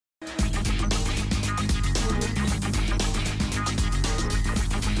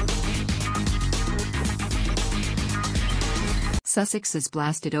Sussexes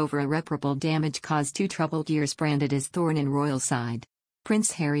blasted over irreparable damage caused 2 troubled years branded as Thorn in royal side.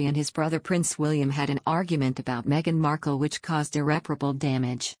 Prince Harry and his brother Prince William had an argument about Meghan Markle which caused irreparable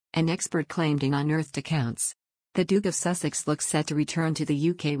damage, an expert claimed in unearthed accounts. The Duke of Sussex looks set to return to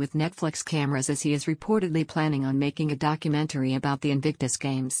the UK with Netflix cameras as he is reportedly planning on making a documentary about the Invictus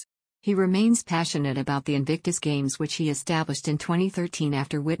Games. He remains passionate about the Invictus Games which he established in 2013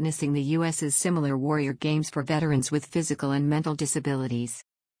 after witnessing the US's similar Warrior Games for veterans with physical and mental disabilities.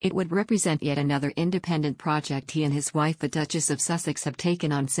 It would represent yet another independent project he and his wife the Duchess of Sussex have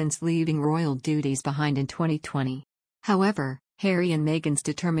taken on since leaving royal duties behind in 2020. However, Harry and Meghan's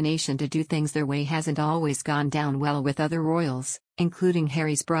determination to do things their way hasn't always gone down well with other royals, including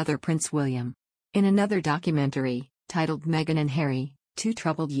Harry's brother Prince William. In another documentary, titled Meghan and Harry, 2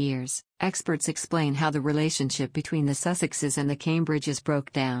 Troubled Years, experts explain how the relationship between the Sussexes and the Cambridges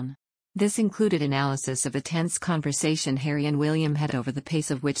broke down. This included analysis of a tense conversation Harry and William had over the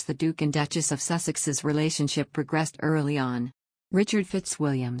pace of which the Duke and Duchess of Sussex's relationship progressed early on. Richard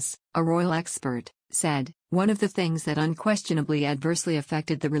Fitzwilliams, a royal expert, said, "One of the things that unquestionably adversely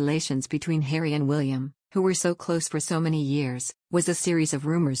affected the relations between Harry and William, who were so close for so many years, was a series of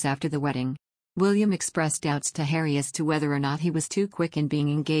rumors after the wedding." William expressed doubts to Harry as to whether or not he was too quick in being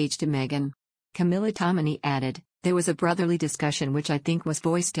engaged to Meghan. Camilla Tominey added, "There was a brotherly discussion which I think was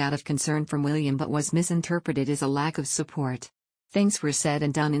voiced out of concern from William but was misinterpreted as a lack of support. Things were said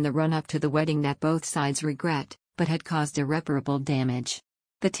and done in the run-up to the wedding that both sides regret, but had caused irreparable damage."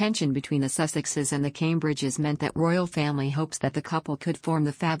 The tension between the Sussexes and the Cambridges meant that royal family hopes that the couple could form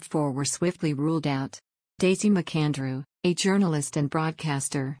the Fab Four were swiftly ruled out. Daisy McAndrew, a journalist and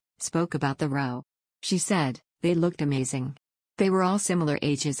broadcaster, spoke about the row. She said, "They looked amazing. They were all similar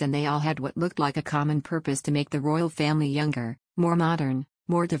ages and they all had what looked like a common purpose to make the royal family younger, more modern,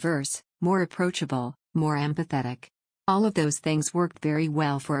 more diverse, more approachable, more empathetic. All of those things worked very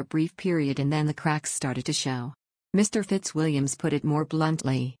well for a brief period and then the cracks started to show." Mr. Fitzwilliams put it more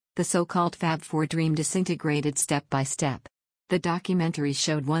bluntly, the so-called Fab Four dream disintegrated step by step. The documentary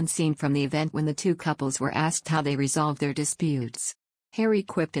showed one scene from the event when the 2 couples were asked how they resolved their disputes. Harry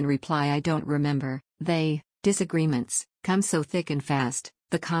quipped in reply, "I don't remember, disagreements come so thick and fast."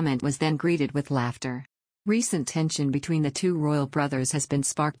 The comment was then greeted with laughter. Recent tension between the 2 royal brothers has been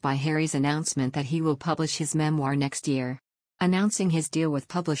sparked by Harry's announcement that he will publish his memoir next year. Announcing his deal with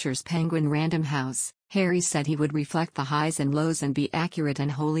publishers Penguin Random House, Harry said he would reflect the highs and lows and be accurate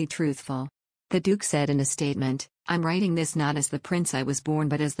and wholly truthful. The Duke said in a statement, "I'm writing this not as the prince I was born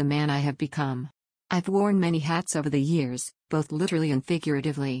but as the man I have become. I've worn many hats over the years, both literally and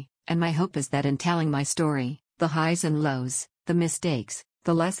figuratively, and my hope is that in telling my story, the highs and lows, the mistakes,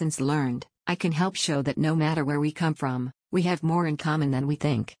 the lessons learned, I can help show that no matter where we come from, we have more in common than we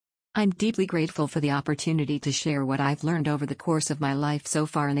think. I'm deeply grateful for the opportunity to share what I've learned over the course of my life so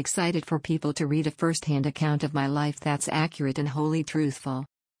far and excited for people to read a first-hand account of my life that's accurate and wholly truthful."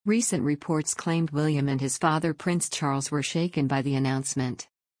 Recent reports claimed William and his father Prince Charles were shaken by the announcement.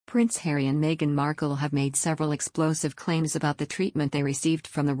 Prince Harry and Meghan Markle have made several explosive claims about the treatment they received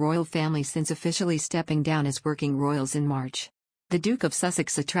from the royal family since officially stepping down as working royals in March. The Duke of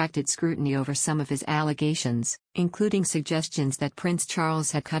Sussex attracted scrutiny over some of his allegations, including suggestions that Prince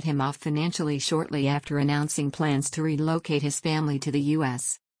Charles had cut him off financially shortly after announcing plans to relocate his family to the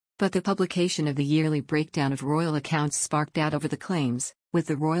US. But the publication of the yearly breakdown of royal accounts sparked doubt over the claims, with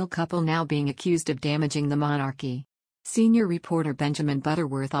the royal couple now being accused of damaging the monarchy. Senior reporter Benjamin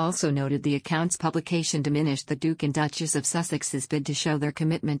Butterworth also noted the account's publication diminished the Duke and Duchess of Sussex's bid to show their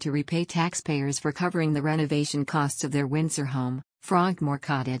commitment to repay taxpayers for covering the renovation costs of their Windsor home, Frogmore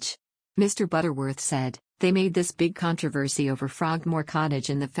Cottage. Mr. Butterworth said, "They made this big controversy over Frogmore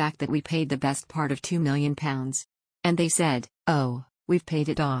Cottage and the fact that we paid the best part of £2 million. And they said, 'Oh, we've paid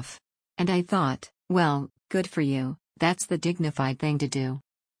it off.' And I thought, well, good for you, that's the dignified thing to do.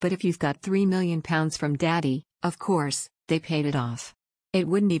 But if you've got £3 million from Daddy, of course, they paid it off. It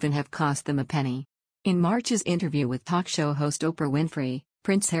wouldn't even have cost them a penny." In March's interview with talk show host Oprah Winfrey,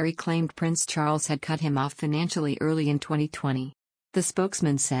 Prince Harry claimed Prince Charles had cut him off financially early in 2020. The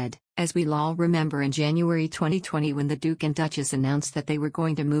spokesman said, "As we all remember, in January 2020 when the Duke and Duchess announced that they were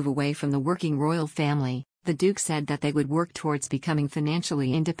going to move away from the working royal family, the Duke said that they would work towards becoming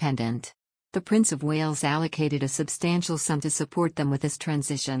financially independent. The Prince of Wales allocated a substantial sum to support them with this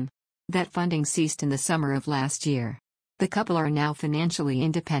transition. That funding ceased in the summer of last year. The couple are now financially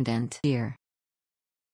independent."